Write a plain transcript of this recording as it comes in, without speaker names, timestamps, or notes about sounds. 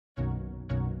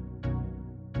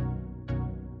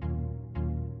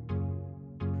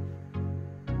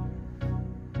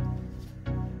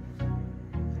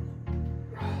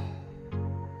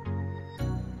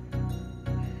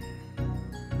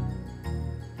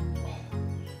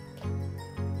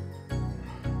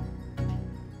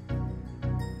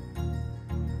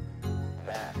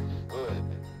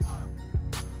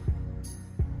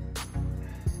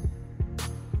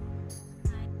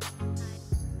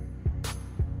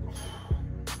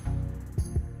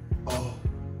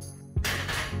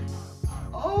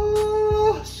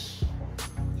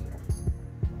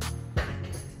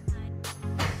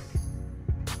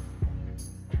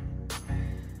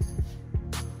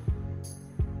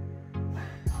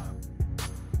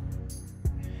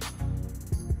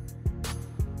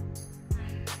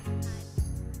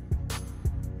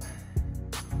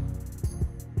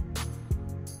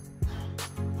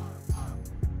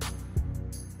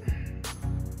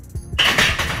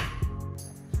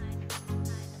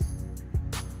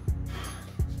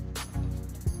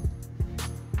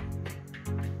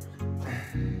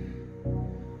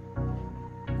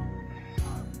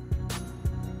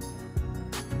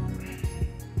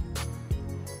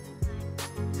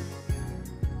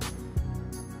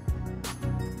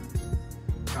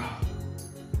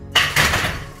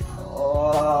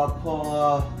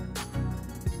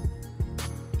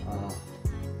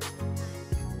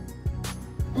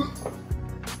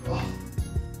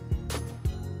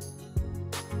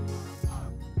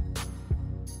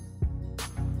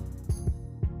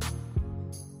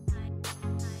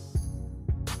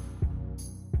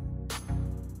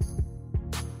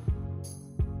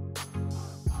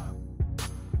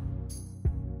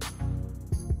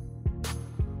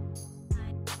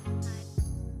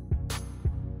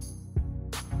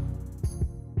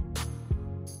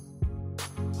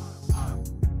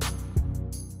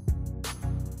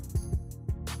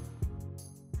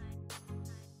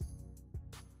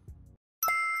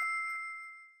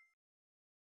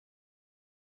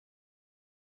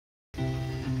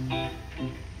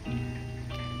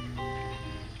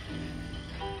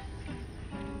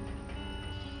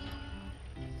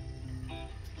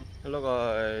Hello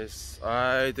guys,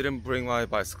 I didn't bring my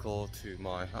bicycle to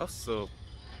my house, so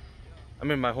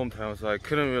I'm in my hometown, so I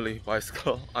couldn't really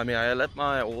bicycle. I mean, I left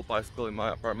my old bicycle in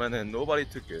my apartment and nobody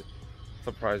took it,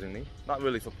 surprisingly. Not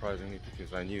really surprisingly,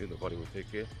 because I knew nobody would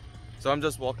take it. So I'm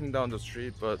just walking down the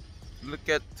street, but look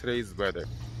at today's weather.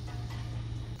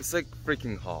 It's like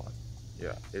freaking hot.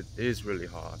 Yeah, it is really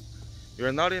hot. We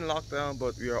are not in lockdown,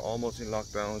 but we are almost in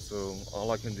lockdown, so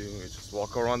all I can do is just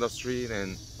walk around the street,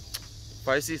 and if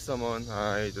I see someone,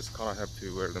 I just kind of have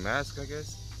to wear the mask, I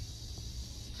guess.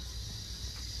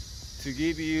 To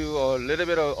give you a little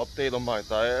bit of update on my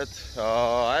diet,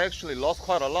 I actually lost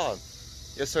quite a lot.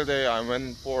 Yesterday I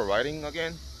went for riding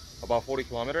again, about 40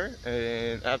 kilometers,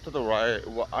 and after the ride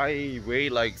I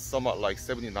weighed like somewhat like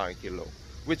 79 kilo,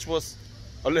 which was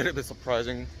a little bit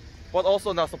surprising, but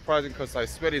also not surprising because I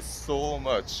sweated so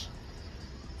much.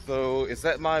 So is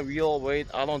that my real weight?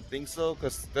 I don't think so,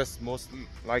 because that's most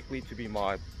likely to be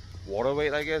my water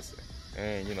weight, I guess.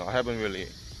 And you know, I haven't really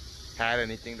had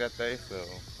anything that day, so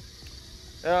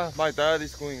yeah, my diet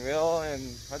is going well, and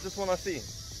I just want to see.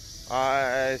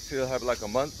 I still have like a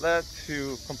month left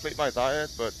to complete my diet,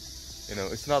 but you know,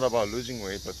 it's not about losing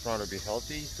weight, but trying to be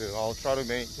healthy. So I'll try to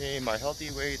maintain my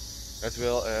healthy weight, as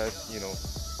well as, you know,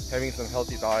 having some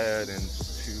healthy diet and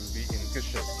to be in good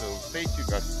shape. So stay tuned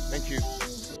guys. Thank you.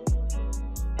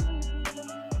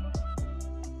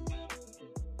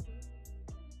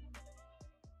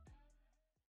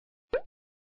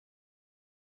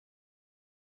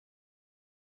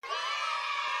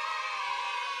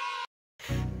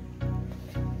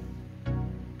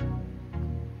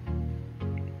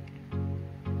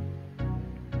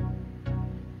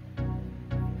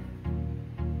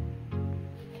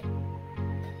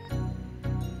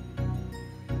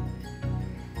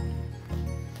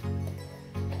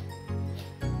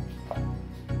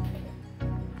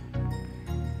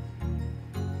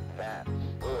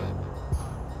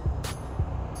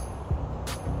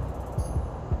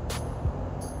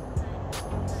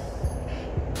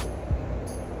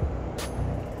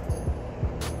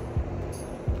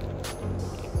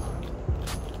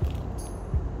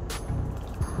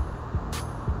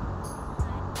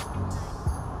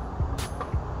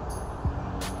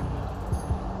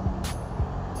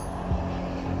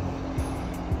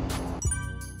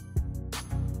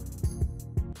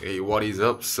 Hey, what is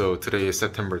up? So today is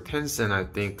September 10th, and I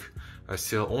think I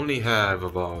still only have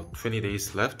about 20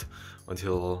 days left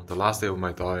until the last day of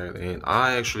my diet, and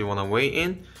I actually want to weigh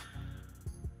in.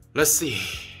 Let's see.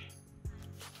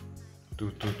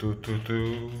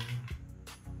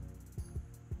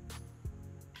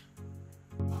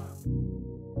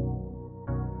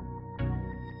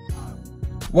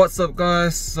 What's up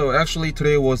guys? So actually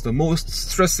today was the most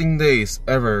stressing days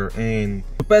ever, and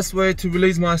the best way to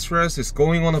release my stress is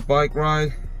going on a bike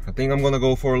ride. I think I'm gonna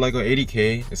go for like a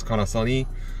 80k. It's kind of sunny,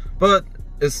 but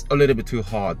it's a little bit too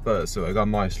hot. But so I got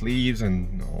my sleeves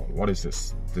and what is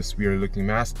this weird looking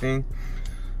mask thing?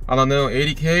 I don't know,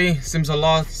 80k seems a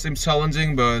lot, seems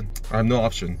challenging, but I have no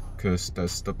option because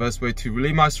that's the best way to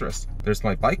relieve my stress. There's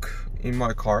my bike in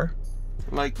my car,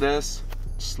 like this,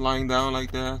 just lying down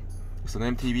like that. It's an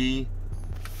MTB.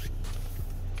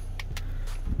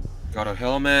 Got a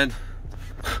helmet,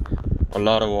 a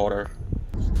lot of water.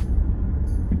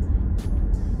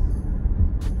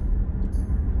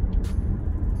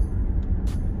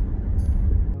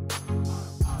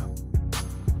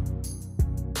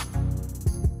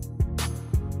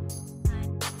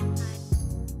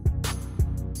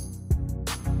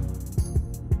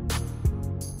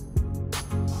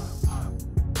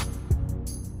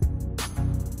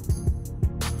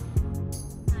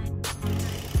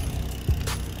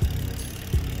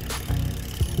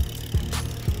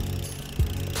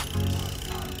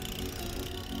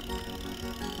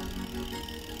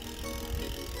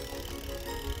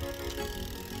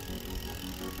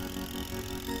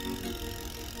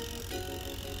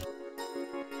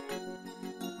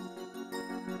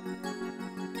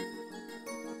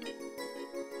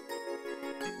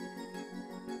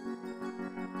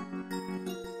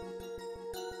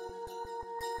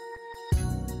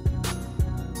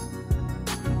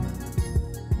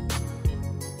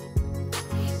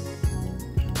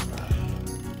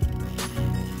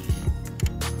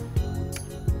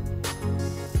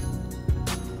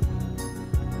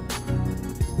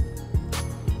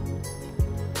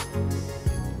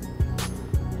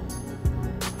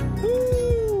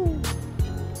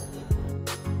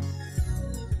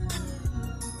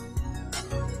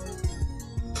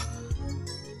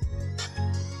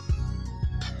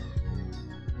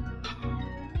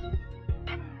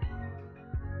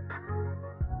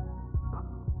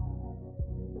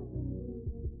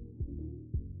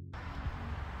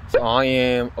 So I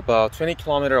am about 20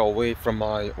 kilometers away from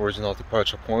my original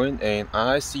departure point, and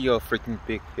I see a freaking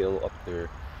big hill up there.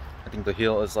 I think the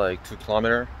hill is like 2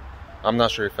 kilometers. I'm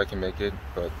not sure if I can make it,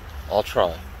 but I'll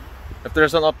try. If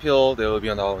there's an uphill, there will be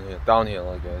a downhill,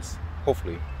 I guess.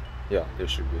 Hopefully. Yeah, there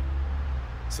should be.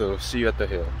 So see you at the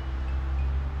hill.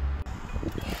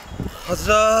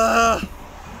 가자!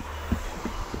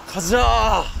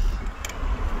 가자!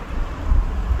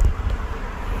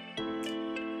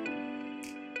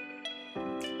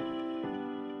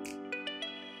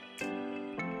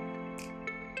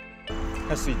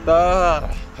 할 수 있다.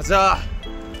 가자.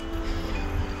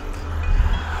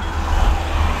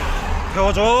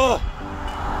 태워줘.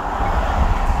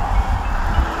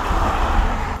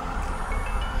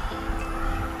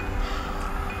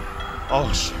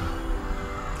 아우 씨.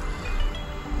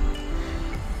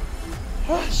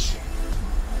 아씨.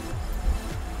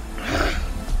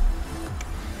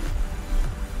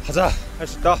 가자. 할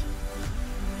수 있다.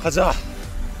 가자.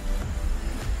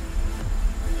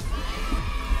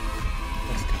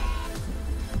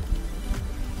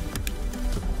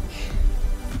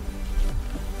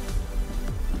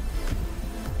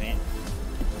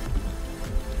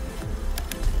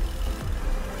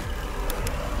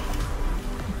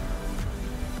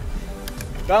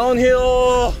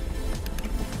 Downhill.